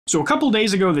So a couple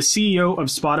days ago, the CEO of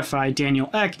Spotify, Daniel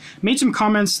Ek, made some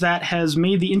comments that has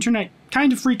made the internet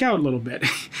kind of freak out a little bit.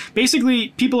 Basically,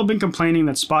 people have been complaining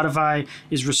that Spotify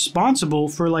is responsible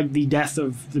for like the death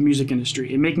of the music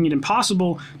industry and making it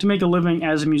impossible to make a living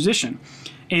as a musician.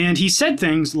 And he said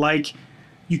things like,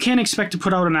 you can't expect to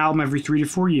put out an album every 3 to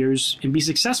 4 years and be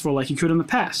successful like you could in the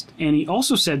past. And he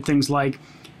also said things like,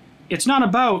 it's not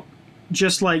about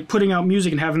just like putting out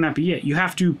music and having that be it. You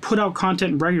have to put out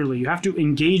content regularly. You have to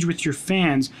engage with your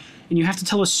fans, and you have to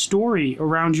tell a story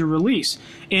around your release.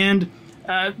 And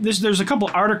there's a couple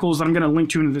articles that I'm going to link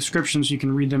to in the description so you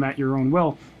can read them at your own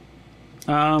will.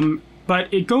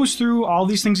 But it goes through all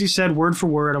these things he said word for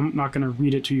word. I'm not going to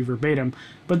read it to you verbatim.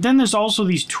 But then there's also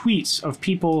these tweets of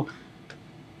people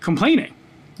complaining.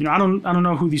 You know, I don't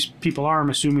know who these people are. I'm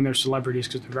assuming they're celebrities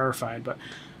because they're verified, but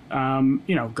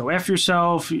you know, go F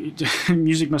yourself.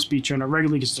 Music must be churned out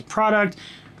regularly because it's a product.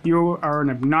 You are an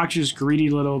obnoxious, greedy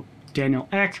little Daniel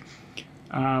Ek.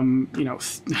 You know,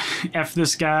 F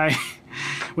this guy.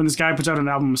 When this guy puts out an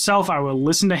album himself, I will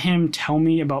listen to him tell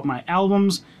me about my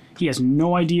albums. He has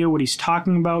no idea what he's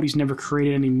talking about. He's never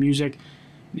created any music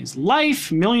in his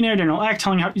life. Millionaire Daniel Ek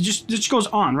telling how it just goes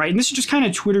on, right? And this is just kind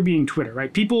of Twitter being Twitter,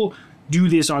 right? People do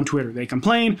this on Twitter. They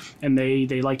complain and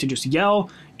they like to just yell,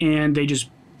 and they just,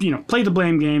 you know, play the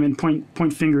blame game and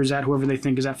point fingers at whoever they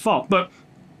think is at fault. But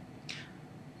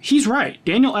he's right.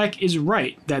 Daniel Ek is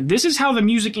right that this is how the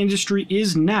music industry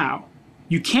is now.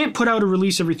 You can't put out a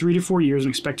release every 3 to 4 years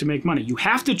and expect to make money. You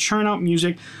have to churn out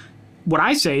music. What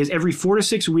I say is every 4 to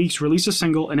 6 weeks, release a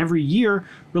single, and every year,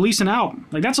 release an album.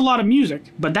 Like, that's a lot of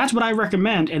music, but that's what I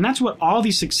recommend, and that's what all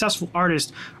these successful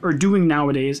artists are doing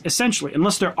nowadays, essentially,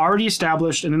 unless they're already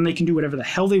established, and then they can do whatever the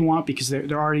hell they want because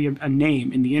they're already a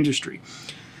name in the industry.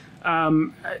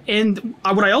 And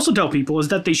what I also tell people is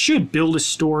that they should build a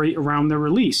story around their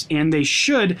release, and they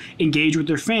should engage with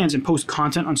their fans and post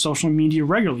content on social media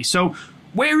regularly. So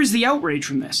where is the outrage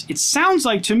from this? It sounds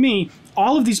like to me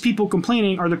all of these people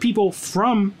complaining are the people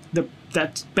from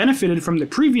that benefited from the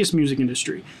previous music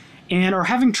industry and are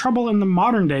having trouble in the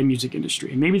modern day music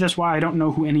industry. And maybe that's why I don't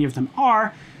know who any of them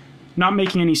are, not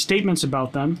making any statements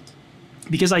about them,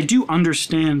 because I do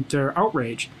understand their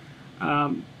outrage.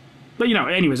 But, you know,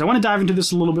 anyways, I want to dive into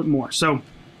this a little bit more. So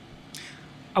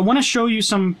I want to show you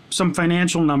some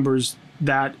financial numbers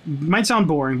that might sound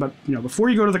boring, but, you know, before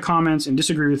you go to the comments and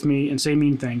disagree with me and say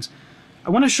mean things,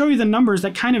 I want to show you the numbers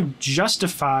that kind of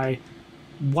justify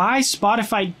why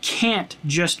Spotify can't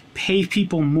just pay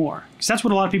people more. Because that's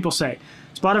what a lot of people say.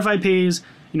 Spotify pays,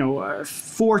 you know,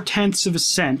 0.4 of a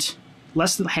cent,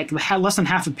 less than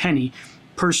half a penny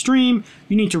per stream.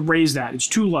 You need to raise that. It's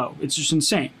too low. It's just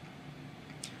insane.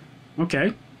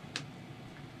 Okay.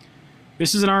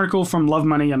 This is an article from Love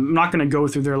Money. I'm not going to go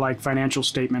through their like financial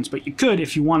statements, but you could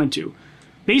if you wanted to.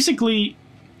 Basically,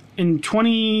 in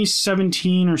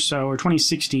 2017 or so, or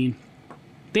 2016,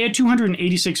 they had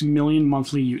 286 million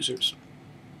monthly users,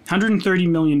 130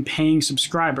 million paying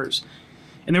subscribers,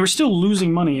 and they were still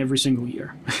losing money every single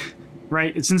year,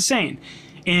 right? It's insane.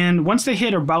 And once they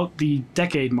hit about the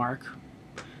decade mark,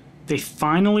 they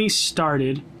finally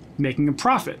started making a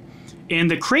profit. And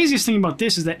the craziest thing about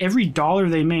this is that every dollar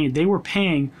they made, they were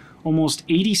paying almost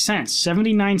 80 cents,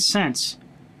 79 cents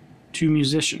to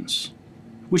musicians,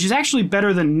 which is actually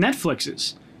better than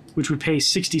Netflix's, which would pay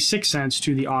 66 cents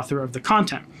to the author of the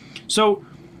content. So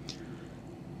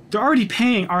they're already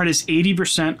paying artists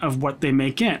 80% of what they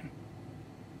make in.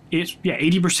 It's, yeah,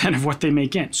 80% of what they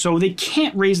make in. So they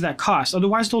can't raise that cost.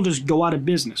 Otherwise, they'll just go out of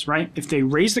business, right? If they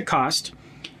raise the cost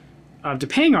to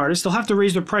paying artists, they'll have to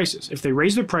raise their prices. If they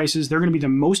raise their prices, they're going to be the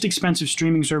most expensive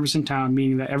streaming service in town,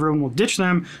 meaning that everyone will ditch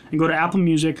them and go to Apple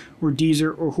Music or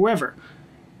Deezer or whoever.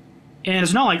 And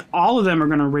it's not like all of them are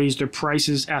going to raise their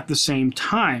prices at the same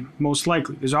time, most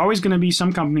likely. There's always going to be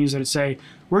some companies that say,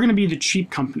 we're going to be the cheap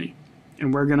company,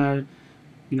 and we're going to,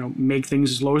 you know, make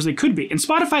things as low as they could be. And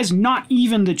Spotify is not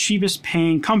even the cheapest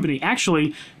paying company.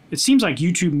 Actually, it seems like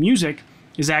YouTube Music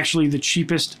is actually the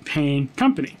cheapest paying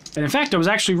company. And in fact, I was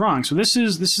actually wrong. So this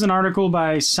is an article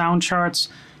by Soundcharts.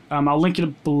 I'll link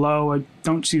it below. I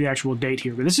don't see the actual date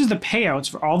here, but this is the payouts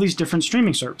for all these different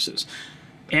streaming services.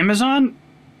 Amazon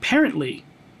apparently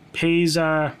pays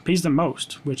the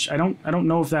most, which I don't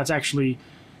know if that's actually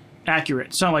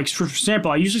accurate. So, like, for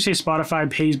example, I usually say Spotify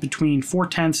pays between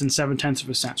 0.4 and 0.7 of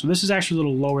a cent. So this is actually a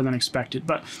little lower than expected,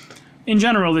 but in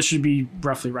general, this should be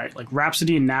roughly right. Like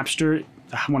Rhapsody and Napster,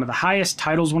 one of the highest.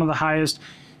 Tidal's one of the highest.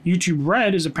 YouTube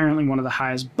Red is apparently one of the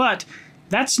highest, but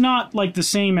that's not like the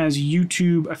same as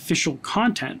YouTube official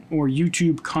content or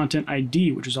YouTube Content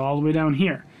ID, which is all the way down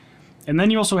here. And then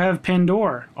you also have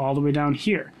Pandora all the way down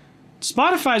here.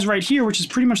 Spotify's right here, which is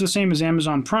pretty much the same as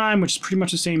Amazon Prime, which is pretty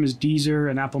much the same as Deezer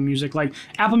and Apple Music. Like,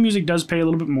 Apple Music does pay a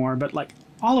little bit more, but like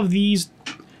all of these,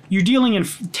 you're dealing in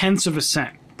tenths of a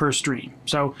cent per stream.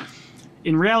 So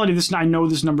in reality, I know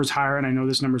this number's higher and I know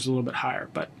this number's a little bit higher,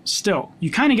 but still, you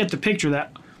kind of get the picture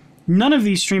that none of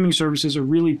these streaming services are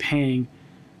really paying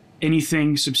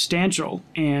anything substantial,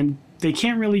 and they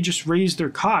can't really just raise their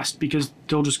cost because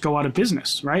they'll just go out of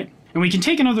business, right? And we can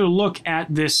take another look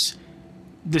at this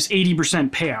 80%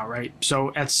 payout, right?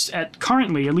 So at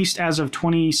currently, at least as of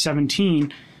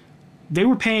 2017, they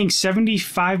were paying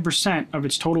 75% of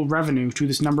its total revenue to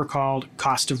this number called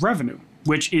cost of revenue,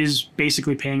 which is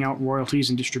basically paying out royalties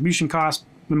and distribution costs,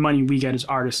 the money we get as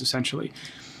artists, essentially.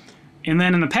 And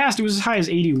then in the past, it was as high as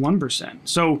 81%.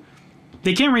 So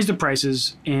they can't raise the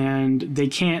prices, and they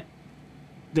can't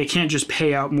just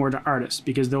pay out more to artists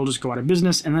because they'll just go out of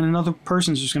business, and then another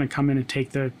person's just going to come in and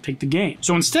take the game.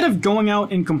 So instead of going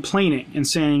out and complaining and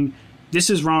saying this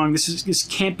is wrong, this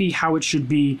can't be how it should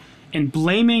be, and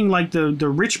blaming like the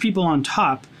rich people on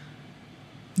top,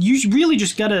 you really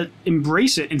just got to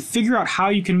embrace it and figure out how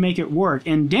you can make it work.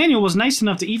 And Daniel was nice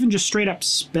enough to even just straight up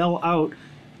spell out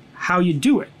how you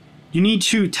do it. You need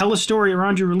to tell a story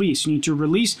around your release. You need to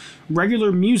release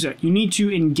regular music. You need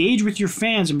to engage with your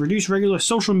fans and produce regular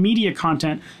social media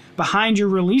content behind your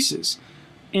releases.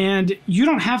 And you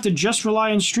don't have to just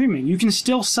rely on streaming. You can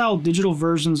still sell digital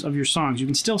versions of your songs. You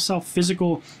can still sell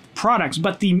physical products,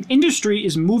 but the industry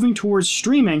is moving towards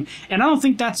streaming, and I don't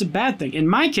think that's a bad thing. In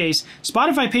my case,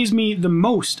 Spotify pays me the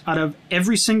most out of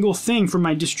every single thing for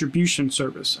my distribution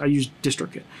service. I use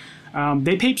DistroKid.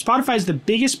 Spotify is the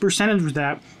biggest percentage of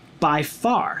that by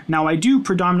far. Now, I do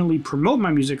predominantly promote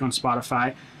my music on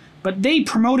Spotify, but they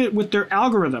promote it with their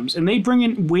algorithms, and they bring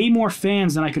in way more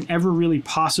fans than I could ever really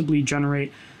possibly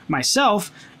generate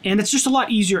myself, and it's just a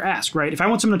lot easier ask, right? If I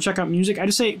want someone to check out music, I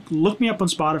just say, look me up on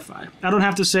Spotify. I don't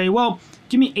have to say, well,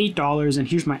 give me $8 and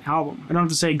here's my album. I don't have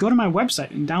to say, go to my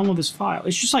website and download this file.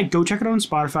 It's just like, go check it out on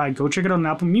Spotify, go check it out on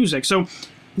Apple Music. So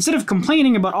instead of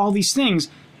complaining about all these things,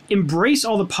 embrace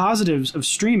all the positives of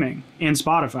streaming and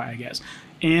Spotify, I guess,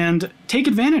 and take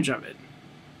advantage of it.